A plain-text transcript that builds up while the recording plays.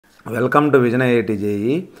Welcome to Vision IIT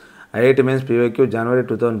JEE. IIT Mains PYQ January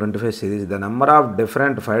 2025 series. The number of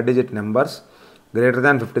different 5-digit numbers greater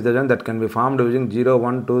than 50,000 that can be formed using 0,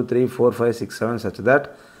 1, 2, 3, 4, 5, 6, 7 such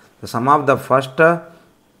that the sum of the first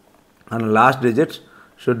and last digits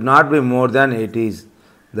should not be more than 80.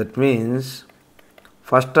 That means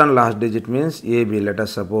first and last digit means AB. Let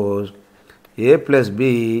us suppose A plus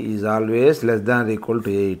B is always less than or equal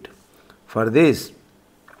to 8. For this,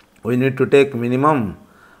 we need to take minimum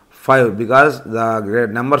 5 because the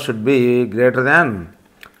number should be greater than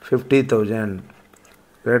 50,000.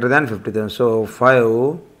 Greater than 50,000. So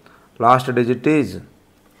 5, last digit is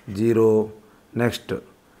 0. Next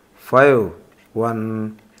 5,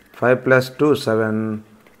 1, 5 plus 2, 7,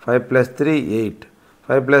 5 plus 3, 8.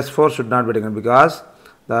 5 plus 4 should not be taken because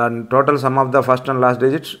the total sum of the first and last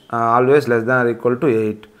digits are always less than or equal to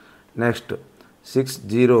 8. Next 6,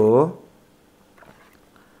 0,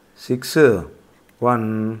 6,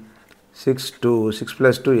 1, 6, 2, 6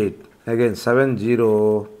 plus 2, 8. Again 7,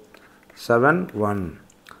 0, 7, 1.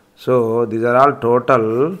 So these are all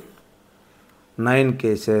total 9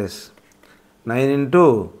 cases. 9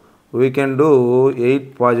 into, we can do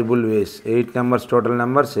 8 possible ways. 8 numbers, total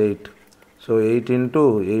numbers 8. So 8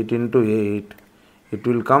 into 8, it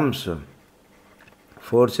will comes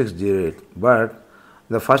 4608. But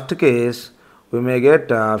the first case, we may get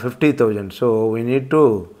 50,000. So we need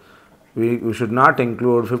to, we should not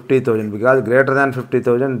include 50,000 because greater than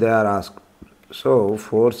 50,000 they are asked. So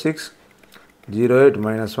 4608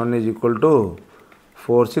 minus 1 is equal to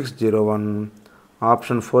 4601.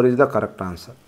 Option 4 is the correct answer.